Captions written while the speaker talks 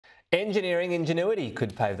Engineering ingenuity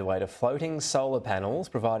could pave the way to floating solar panels,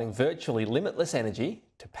 providing virtually limitless energy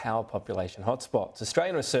to power population hotspots.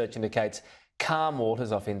 Australian research indicates calm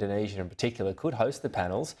waters off Indonesia in particular could host the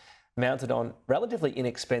panels, mounted on relatively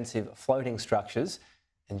inexpensive floating structures,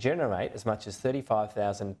 and generate as much as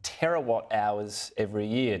 35,000 terawatt hours every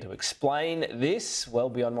year. To explain this well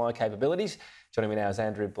beyond my capabilities, joining me now is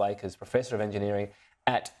Andrew Blake, as Professor of Engineering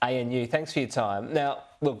at ANU. Thanks for your time. Now,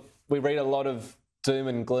 look, we read a lot of doom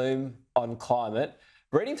and gloom on climate.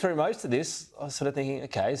 Reading through most of this, I was sort of thinking,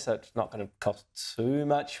 okay, so it's not going to cost too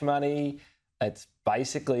much money. It's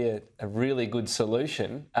basically a really good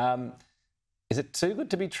solution. Is it too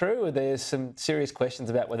good to be true? Or there's some serious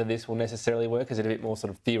questions about whether this will necessarily work? Is it a bit more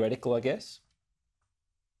sort of theoretical, I guess?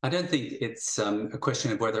 I don't think it's a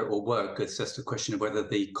question of whether it will work. It's just a question of whether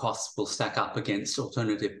the costs will stack up against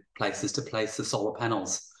alternative places to place the solar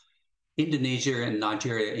panels. Indonesia and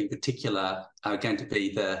Nigeria in particular are going to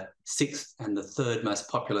be the sixth and the third most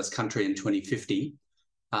populous country in 2050.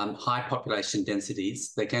 High population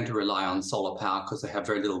densities. They're going to rely on solar power because they have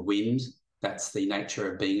very little wind. That's the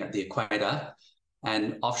nature of being at the equator.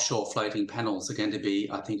 And offshore floating panels are going to be,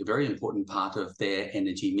 I think, a very important part of their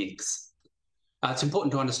energy mix. It's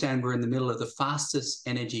important to understand we're in the middle of the fastest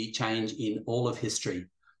energy change in all of history.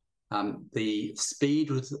 The speed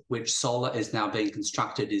with which solar is now being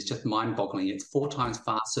constructed is just mind-boggling. It's 4 times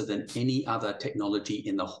faster than any other technology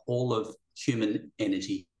in the whole of human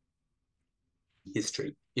energy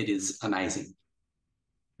history. It is amazing.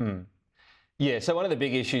 Yeah, so one of the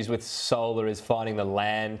big issues with solar is finding the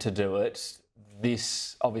land to do it.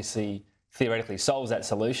 This obviously theoretically solves that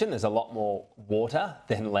solution. There's a lot more water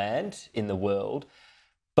than land in the world.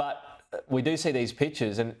 But we do see these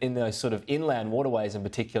pictures, and in those sort of inland waterways in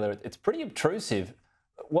particular, it's pretty obtrusive.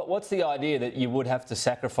 What's the idea that you would have to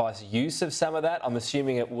sacrifice use of some of that? I'm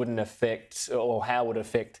assuming it wouldn't affect, or how would it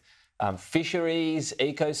affect fisheries,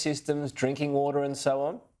 ecosystems, drinking water and so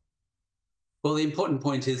on? Well, the important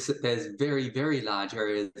point is that there's very, very large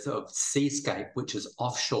areas of seascape, which is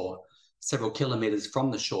offshore, several kilometres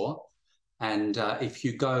from the shore. And if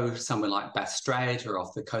you go somewhere like Bass Strait or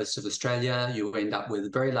off the coast of Australia, you end up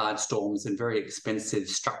with very large storms and very expensive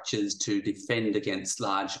structures to defend against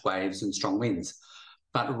large waves and strong winds.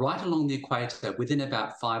 But right along the equator, within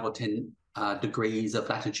about 5 or 10 degrees of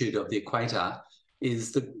latitude of the equator,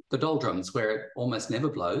 is the doldrums, where it almost never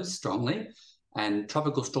blows strongly, and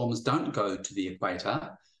tropical storms don't go to the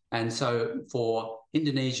equator. And so for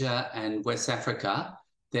Indonesia and West Africa,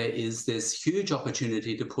 there is this huge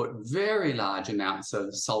opportunity to put very large amounts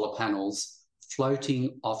of solar panels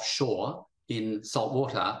floating offshore in salt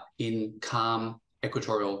water in calm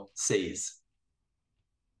equatorial seas.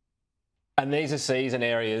 And these are seas and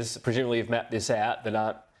areas, presumably you've mapped this out, that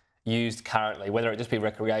aren't used currently, whether it just be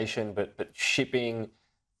recreation, but shipping,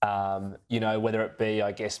 you know, whether it be,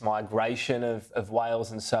 I guess, migration of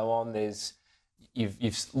whales and so on.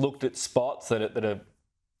 You've looked at spots that are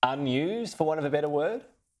unused, for want of a better word?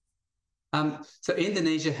 So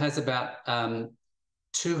Indonesia has about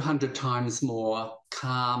 200 times more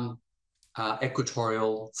calm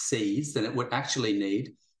equatorial seas than it would actually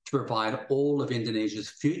need to provide all of Indonesia's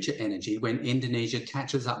future energy when Indonesia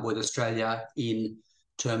catches up with Australia in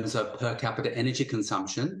terms of per capita energy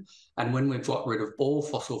consumption, and when we've got rid of all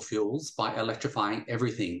fossil fuels by electrifying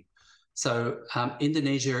everything. So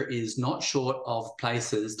Indonesia is not short of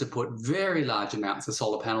places to put very large amounts of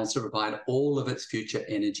solar panels to provide all of its future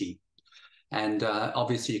energy. And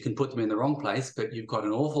obviously you can put them in the wrong place, but you've got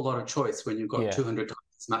an awful lot of choice when you've got 200 times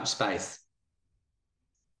as much space.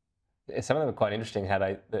 Some of them are quite interesting, how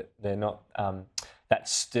they're not that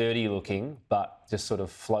sturdy looking, but just sort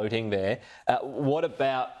of floating there. What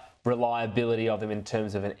about reliability of them in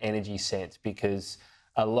terms of an energy sense? Because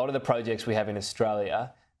a lot of the projects we have in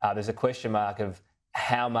Australia, there's a question mark of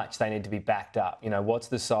how much they need to be backed up. You know, what's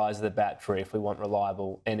the size of the battery if we want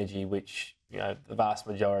reliable energy, which, you know, the vast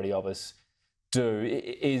majority of us do.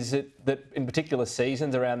 Is it that in particular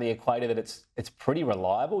seasons around the equator that it's pretty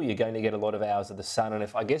reliable? You're going to get a lot of hours of the sun, and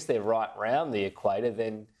if I guess they're right round the equator,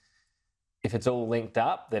 then if it's all linked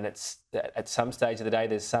up, then it's at some stage of the day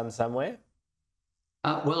there's sun somewhere?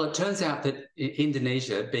 Well, it turns out that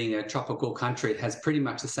Indonesia, being a tropical country, it has pretty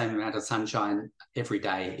much the same amount of sunshine every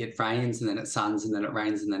day. It rains and then it suns, and then it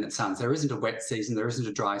rains and then it suns. There isn't a wet season, there isn't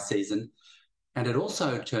a dry season. And it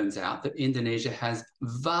also turns out that Indonesia has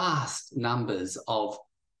vast numbers of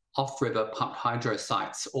off-river pumped hydro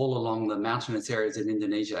sites all along the mountainous areas in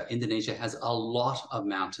Indonesia. Indonesia has a lot of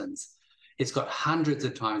mountains. It's got hundreds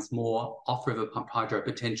of times more off-river pumped hydro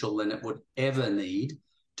potential than it would ever need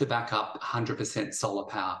to back up 100% solar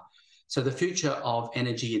power. So the future of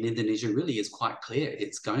energy in Indonesia really is quite clear.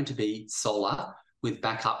 It's going to be solar with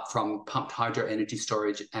backup from pumped hydro energy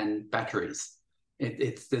storage and batteries.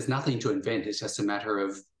 There's nothing to invent. It's just a matter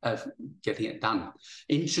of getting it done.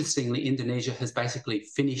 Interestingly, Indonesia has basically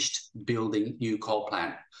finished building new coal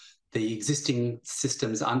plant. The existing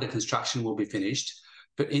systems under construction will be finished,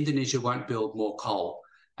 but Indonesia won't build more coal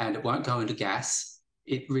and it won't go into gas.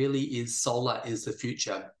 It really is solar is the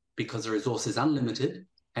future because the resource is unlimited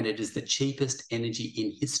and it is the cheapest energy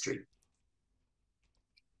in history.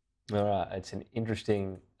 All right, it's an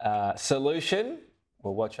interesting solution.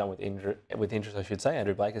 We'll watch on with interest, I should say.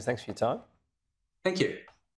 Andrew Blakers, thanks for your time. Thank you.